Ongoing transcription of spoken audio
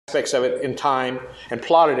aspects of it in time and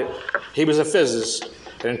plotted it. He was a physicist,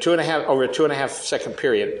 and in over a 2.5 second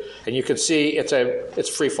period, and you can see it's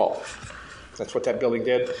free fall. That's what that building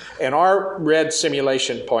did. And our red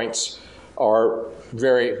simulation points are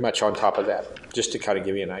very much on top of that, just to kind of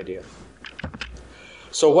give you an idea.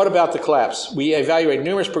 So what about the collapse? We evaluated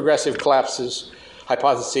numerous progressive collapses,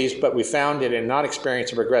 hypotheses, but we found it did not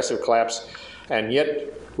experience a progressive collapse, and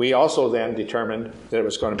yet we also then determined that it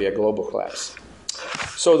was going to be a global collapse.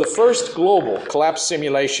 So the first global collapse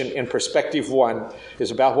simulation in perspective 1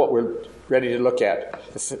 is about what we're ready to look at.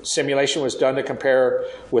 The simulation was done to compare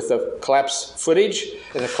with the collapse footage,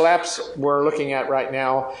 and the collapse we're looking at right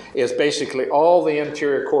now is basically all the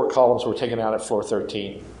interior core columns were taken out at floor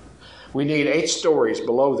 13. We need 8 stories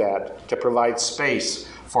below that to provide space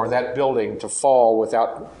for that building to fall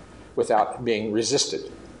without being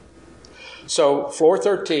resisted. So floor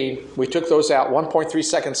 13, we took those out. 1.3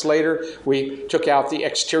 seconds later, we took out the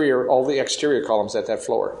exterior, all the exterior columns at that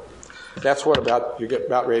floor. That's what you're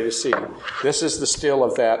about ready to see. This is the still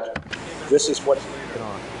of that. This is what's going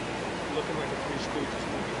on.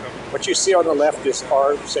 What you see on the left is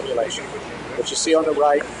our simulation. What you see on the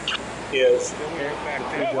right is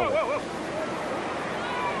the building.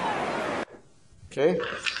 Okay.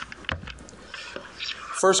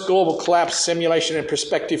 First global collapse simulation in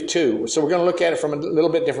perspective 2. So we're going to look at it from a little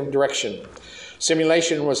bit different direction.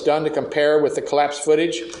 Simulation was done to compare with the collapse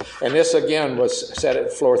footage, and this again was set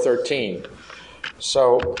at floor 13.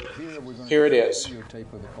 So here it is.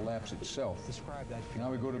 Videotape of the collapse itself.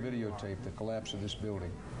 Now we go to videotape the collapse of this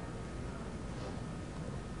building.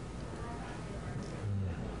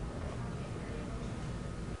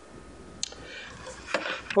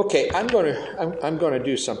 Okay, I'm going to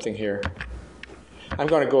do something here. I'm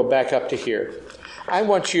going to go back up to here. I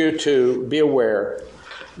want you to be aware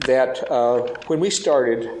that when we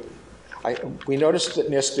started, we noticed that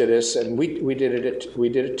NIST did this, and we did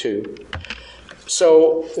it too.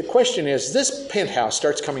 So the question is, this penthouse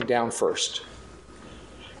starts coming down first,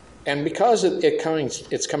 and because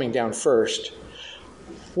it's coming down first,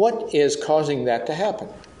 what is causing that to happen?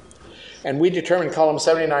 And we determined column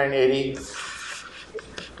 7980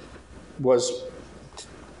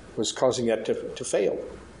 was causing that to fail.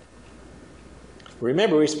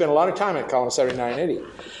 Remember, we spent a lot of time at column 7980.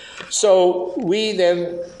 So we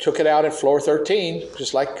then took it out at floor 13,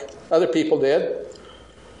 just like other people did.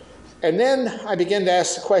 And then I began to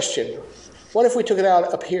ask the question, what if we took it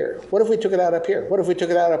out up here? What if we took it out up here? What if we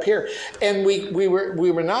took it out up here? And we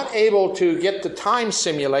were not able to get the time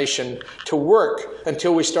simulation to work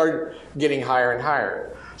until we started getting higher and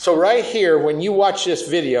higher. So right here, when you watch this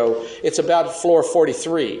video, it's about floor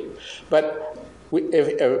 43. But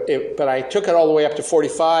I took it all the way up to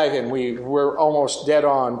 45, and we were almost dead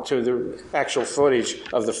on to the actual footage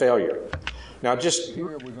of the failure. Now just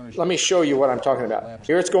let me show you what I'm talking about.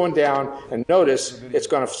 Here it's going down, and notice it's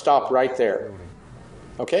going to stop right there.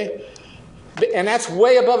 Okay? And that's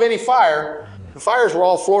way above any fire. The fires were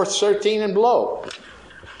all floor 13 and below.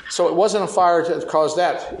 So it wasn't a fire that caused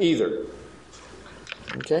that either.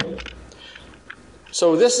 Okay?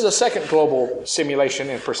 So this is a second global simulation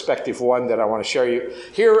in perspective 1 that I want to show you.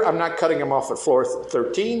 Here I'm not cutting them off at floor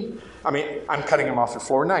 13. I'm cutting them off at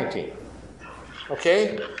floor 19.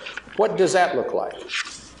 Okay? What does that look like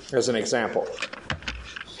as an example?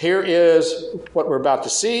 Here is what we're about to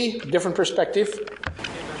see, different perspective.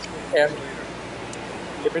 And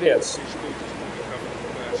here it is.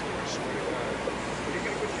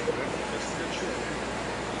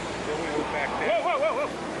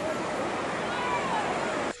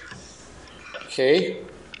 Okay.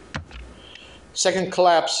 Second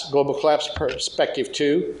collapse, global collapse perspective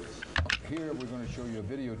 2. Here we're going to show you a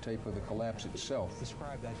videotape of the collapse itself.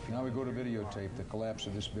 Describe that. Now we go to videotape the collapse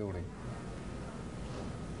of this building.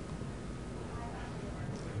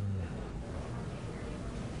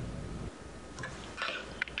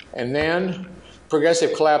 And then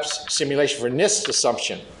progressive collapse simulation for NIST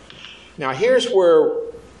assumption. Now here's where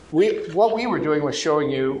what we were doing was showing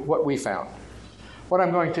you what we found. What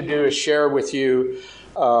I'm going to do is share with you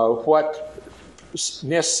what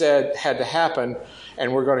NIST said had to happen,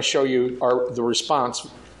 and we're going to show you the response,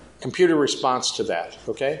 computer response to that,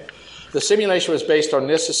 okay? The simulation was based on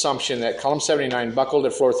this assumption that column 79 buckled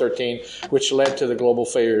at floor 13, which led to the global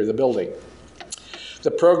failure of the building.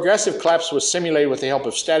 The progressive collapse was simulated with the help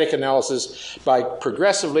of static analysis by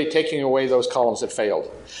progressively taking away those columns that failed.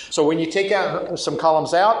 So when you take out some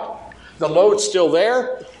columns out, the load's still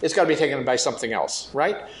there, it's got to be taken by something else,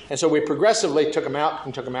 right? And so we progressively took them out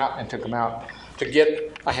and took them out and took them out to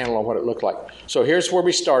get a handle on what it looked like. So here's where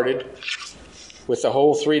we started with the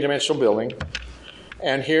whole three-dimensional building.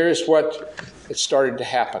 And here's what it started to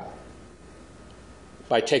happen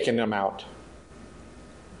by taking them out.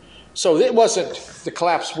 So it wasn't the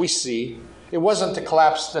collapse we see. It wasn't the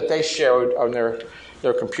collapse that they showed on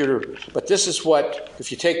their computer. But this is what,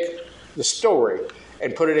 if you take the story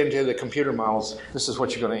and put it into the computer models, this is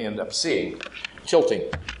what you're going to end up seeing. Tilting.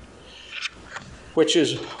 Which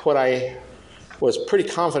is what I was pretty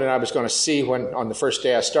confident I was going to see when on the first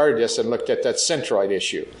day I started this and looked at that centroid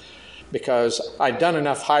issue. Because I'd done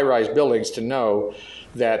enough high-rise buildings to know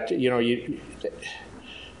that,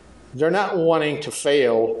 they're not wanting to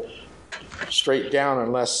fail straight down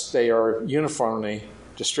unless they are uniformly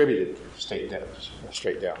distributed straight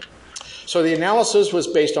down. So the analysis was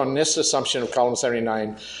based on NIST assumption of column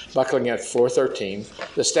 79 buckling at floor 13.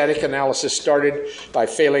 The static analysis started by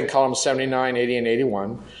failing columns 79, 80, and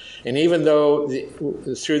 81. And even though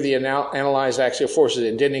through the analyzed axial forces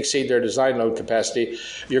it didn't exceed their design load capacity,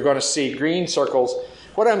 you're going to see green circles.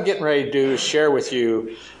 What I'm getting ready to do is share with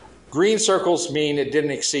you, green circles mean it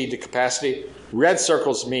didn't exceed the capacity. Red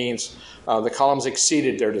circles means the columns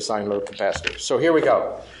exceeded their design load capacity. So here we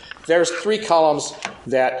go. There's 3 columns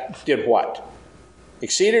that did what?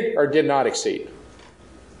 Exceeded or did not exceed?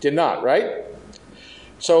 Did not, right?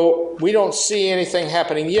 So we don't see anything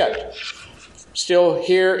happening yet. Still,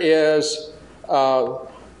 here is,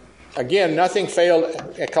 again, nothing failed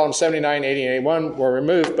at column 79, 80, and 81 were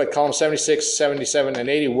removed, but columns 76, 77, and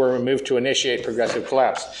 80 were removed to initiate progressive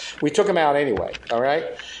collapse. We took them out anyway, all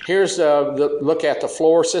right? Here's the look at the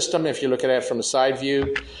floor system, if you look at it from a side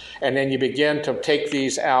view, and then you begin to take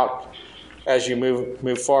these out as you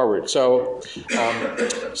move forward. So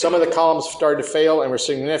some of the columns started to fail and were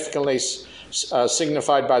significantly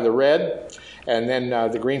signified by the red, and then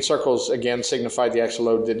the green circles again signified the axial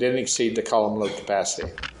load that didn't exceed the column load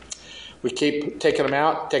capacity. We keep taking them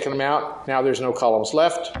out. Now there's no columns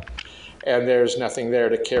left, and there's nothing there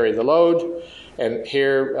to carry the load. And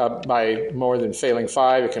here, by more than failing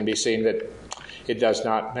 5, it can be seen that it does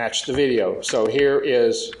not match the video. So here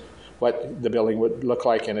is what the building would look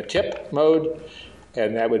like in a tip mode,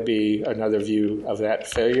 and that would be another view of that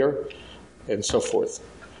failure, and so forth.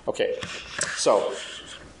 Okay, so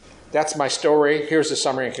that's my story. Here's the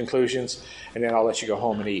summary and conclusions, and then I'll let you go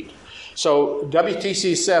home and eat. So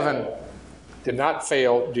WTC7 did not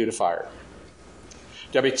fail due to fire.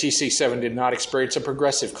 WTC7 did not experience a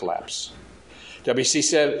progressive collapse.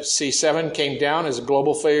 WTC7 came down as a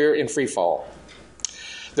global failure in free fall.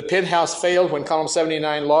 The penthouse failed when column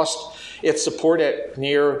 79 lost its support at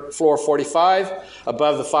near floor 45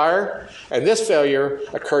 above the fire, and this failure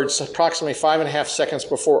occurred approximately 5.5 seconds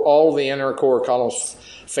before all the inner core columns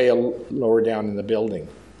failed lower down in the building.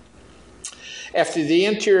 After the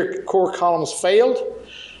interior core columns failed,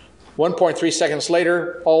 1.3 seconds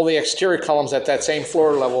later, all the exterior columns at that same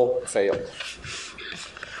floor level failed.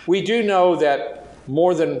 We do know that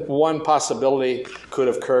more than one possibility could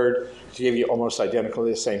have occurred to give you almost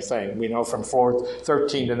identically the same thing. We know from floor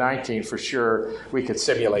 13 to 19 for sure we could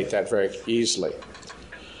simulate that very easily.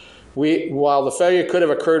 While the failure could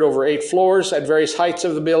have occurred over 8 floors at various heights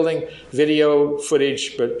of the building, video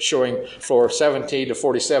footage showing floor 17 to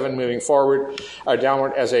 47 moving forward or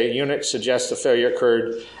downward as a unit suggests the failure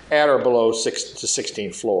occurred at or below 6th to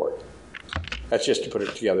 16th floor. That's just to put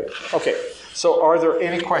it together. Okay, so are there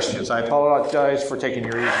any questions? I apologize for taking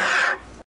your evening.